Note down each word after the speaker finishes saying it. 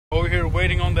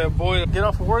waiting on that boy to get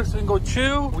off of work so we can go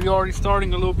chill. We already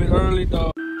starting a little bit early,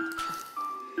 dog.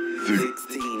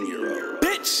 16-year-old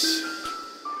bitch.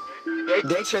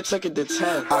 They took it to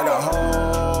 10. I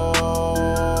got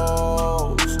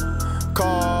hoes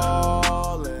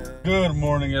calling. Good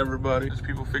morning, everybody. There's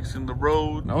people fixing the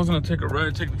road. I was gonna take a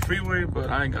ride, take the freeway, but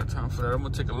I ain't got time for that. I'm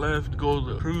gonna take a left, go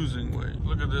the cruising way.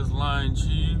 Look at this line,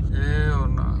 chief. Hell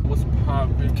nah. What's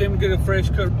poppin'? Came to get a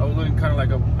fresh cut. I was looking kind of like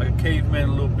a caveman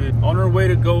a little bit. On our way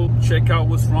to go check out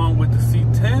what's wrong with the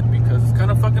C10 because it's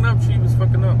kind of fucking up, chief. It's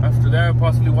fucking up. After that,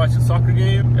 possibly watch a soccer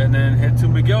game and then head to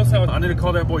Miguel's house. I need to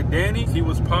call that boy Danny. He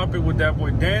was popping with that boy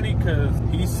Danny because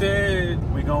he said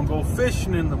we gonna go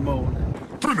fishing in the morning.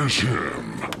 Finish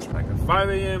him. Like at 5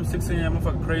 a.m., 6 a.m., I'm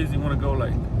fucking crazy. Want to go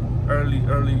like early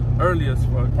as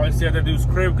fuck. Probably stay at that dude's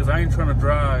crib because I ain't trying to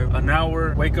drive an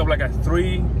hour, wake up like at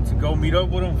 3 to go meet up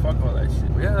with him. Fuck all that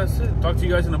shit. But yeah, that's it. Talk to you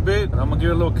guys in a bit. I'm gonna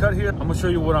give a little cut here. I'm gonna show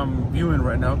you what I'm viewing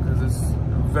right now because it's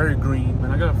very green.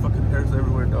 Man, I got fucking hairs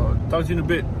everywhere, dog. Talk to you in a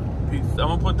bit. Peace. I'm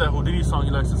gonna put that Houdini song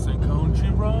he likes to sing. Country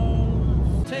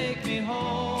roads, take me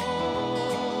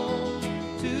home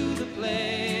to the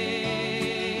place.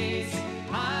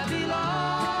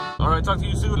 Alright, talk to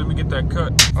you soon. Let me get that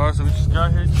cut. Alright, so we just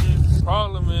got here, chief.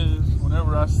 Problem is,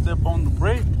 whenever I step on the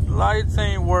brake, lights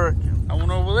ain't working. I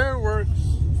went over there, it works.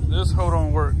 This hoe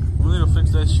don't work. We need to fix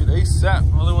that shit ASAP.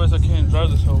 Otherwise, I can't drive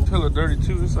this hoe. It's hella dirty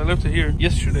too. I left it here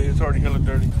yesterday. It's already hella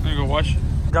dirty. I'm gonna go wash it.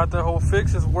 Got that whole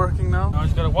fix. It's working now. I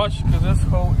just gotta wash it because this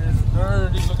hoe is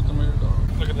dirty. Look at the mirror,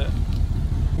 dog. Look at that.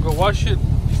 Go wash it.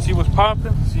 You see what's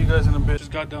popping. See you guys in a bit.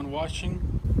 Just got done washing.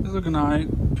 It's looking alright.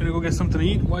 Gonna go get something to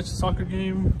eat, watch the soccer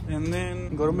game, and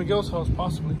then go to Miguel's house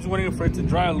possibly. Just waiting for it to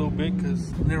dry a little bit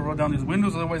because I need to roll down these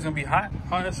windows, otherwise it's gonna be hot.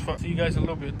 Hot as fuck. See you guys in a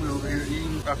little bit. We're over here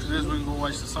eating. After this, we're gonna go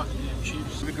watch the soccer game.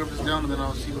 Chiefs. Let me grab this down and then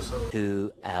I'll see what's up.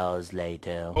 2 hours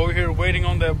later. Over here waiting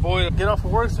on that boy to get off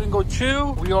of work so we can go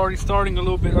chill. We already starting a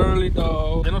little bit early,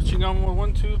 dog. Ya nos chingamos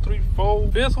 1, 2, 3, 4.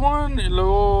 This one, y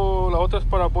luego la otra es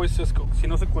para boy Cisco. Si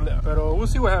no se culea. Pero we'll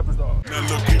see what happens, dog. Now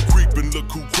look who creeping, look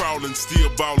who crawling, still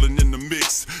ballin' in the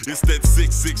mix. It's that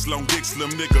 6'6" long dick slim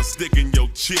nigga sticking your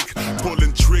chick,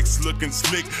 pulling tricks, looking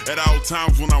slick at all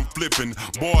times when I'm flipping.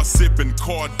 Bar sipping,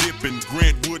 car dipping,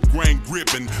 Grant Wood grain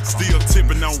gripping, still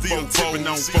tipping on four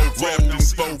rolls, four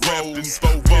rolls,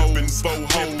 four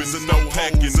hoes, and no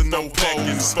packings,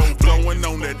 blowing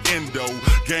on that endo,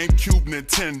 GameCube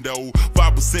Nintendo,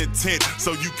 5% tint,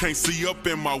 so you can't see up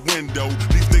in my window.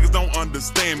 These niggas don't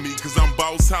understand me, cause I'm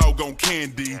boss hog on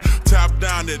candy, top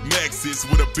down at Maxis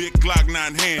with a big Glock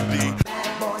 9 handy.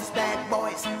 Bad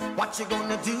boys, what you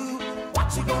gonna do?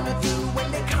 What you gonna do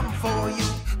when they come for you?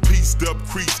 Pieced up,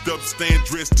 creased up, stand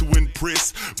dressed to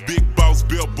impress. Big boss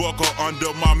belt buckle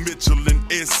under my Michelin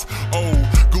S. Oh,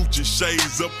 Gucci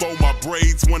shades up on my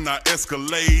braids when I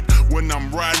escalade. When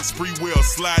I'm riding spree wheel,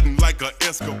 sliding like a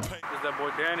escapade. Is that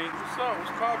boy Danny? What's up?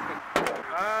 What's poppin'?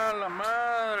 Ah, la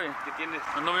madre. ¿Qué tienes?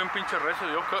 Ando bien pinche recio,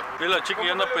 yo. Y la chica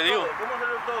ya anda pedido. ¿Cómo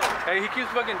salió todo? Hey, he keeps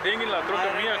fucking dinging la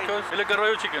troca mía, cuz. Dile que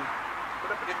rollo, chicken.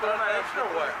 ¿Qué traes extra,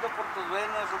 güey? ¿Por tus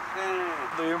venas o qué?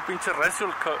 Ando bien pinche recio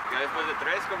el cut. Ya después de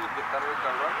 3, como que está muy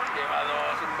cabrón. Lleva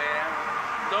 2 en verano.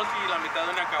 2 y la mitad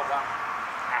de una caguama.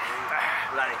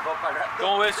 La dejó para rato.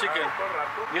 ¿Cómo ves, chicken?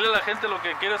 Dile a la gente lo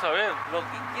que quiere saber. Lo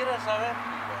que quieras saber.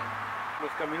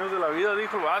 Los caminos de la vida,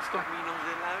 dijo el vasto. Caminos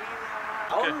de la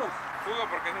vida. Vámonos. Fuga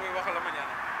porque es muy baja la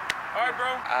mañana. Alright,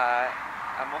 bro.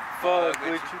 I'm a fuck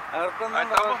with you. A ver, ¿cuándo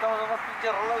estamos dando unas pinches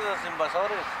rolas de los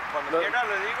invasores? Cuando quiera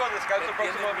le digo, descanso el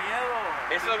próximo. Miedo.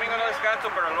 Este domingo no descanso,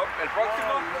 pero el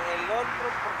próximo. El otro,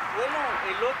 bueno,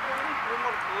 el otro, mi primo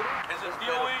Arturo. Ese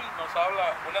tío, güey, nos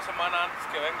habla una semana antes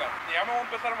que venga. Y ya me voy a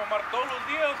empezar a mamar todos los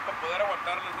días para poder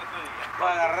aguantarles ese día.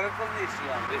 Para agarrar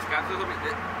condición. Descanso,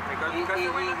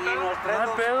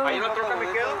 Ahí en la troca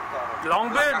me quedo.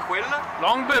 Longbeard.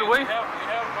 Longbeard, güey.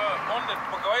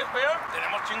 Porque vayas para allá,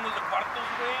 tenemos chingos de cuartos,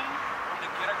 güey. Donde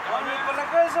quiera que vamos para la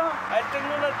casa. Ahí tengo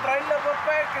una trailer,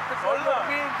 papá, que te puedo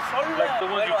dormir sola.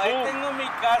 Bueno, ahí tengo mi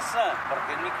casa,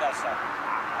 porque es mi casa.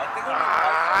 Ahí tengo mi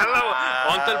casa.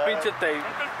 Ponte el pinche tape.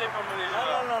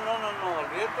 No,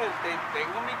 olvídate del tape.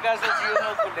 Tengo mi casa, sí o no,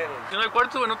 culeros. Si no hay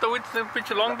cuarto, güey, no te agüites en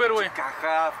pinche Longbeard, güey.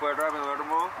 Caja afuera, me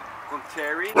duermo con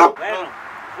Terry. Bueno,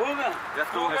 fuga. Ya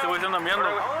estuvo. Ese güey se anda miando.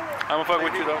 I'm a fuck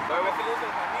with you, though.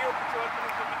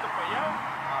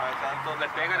 Le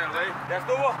pegan el güey. Ya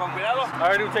estuvo, con cuidado.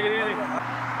 Alright, dude, take it easy.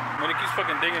 Man, he keeps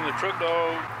fucking digging the truck,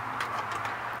 dog.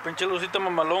 Pinche lucita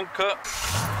mamalón cut.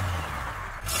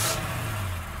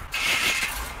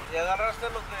 ¿Y agarraste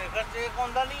lo que dejaste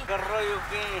con Dani? ¿Qué rollo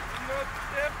qué?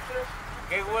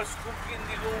 ¿Qué was cooking?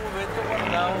 Digo, vete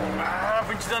guardado. Ah,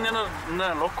 pinche Dani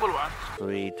anda loco el vato.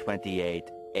 3:28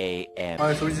 a.m.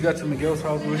 Alright, so we just got to Miguel's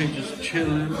house. We're here just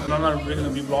chilling. I'm not really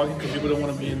gonna be vlogging because people don't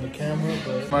want to be in the camera,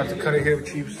 but I'm gonna have to cut it here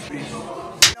with Chief's speed.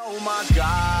 Oh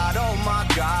my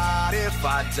God, if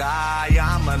I die,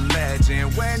 I'm a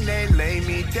legend. When they lay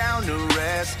me down to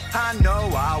rest, I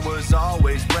know I was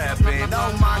always repping.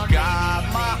 Oh my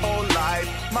God, my whole life,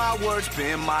 my words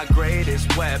been my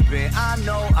greatest weapon. I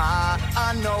know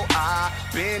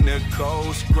I've been the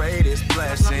coast's greatest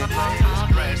blessing.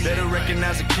 Better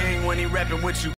recognize a king when he repping with you.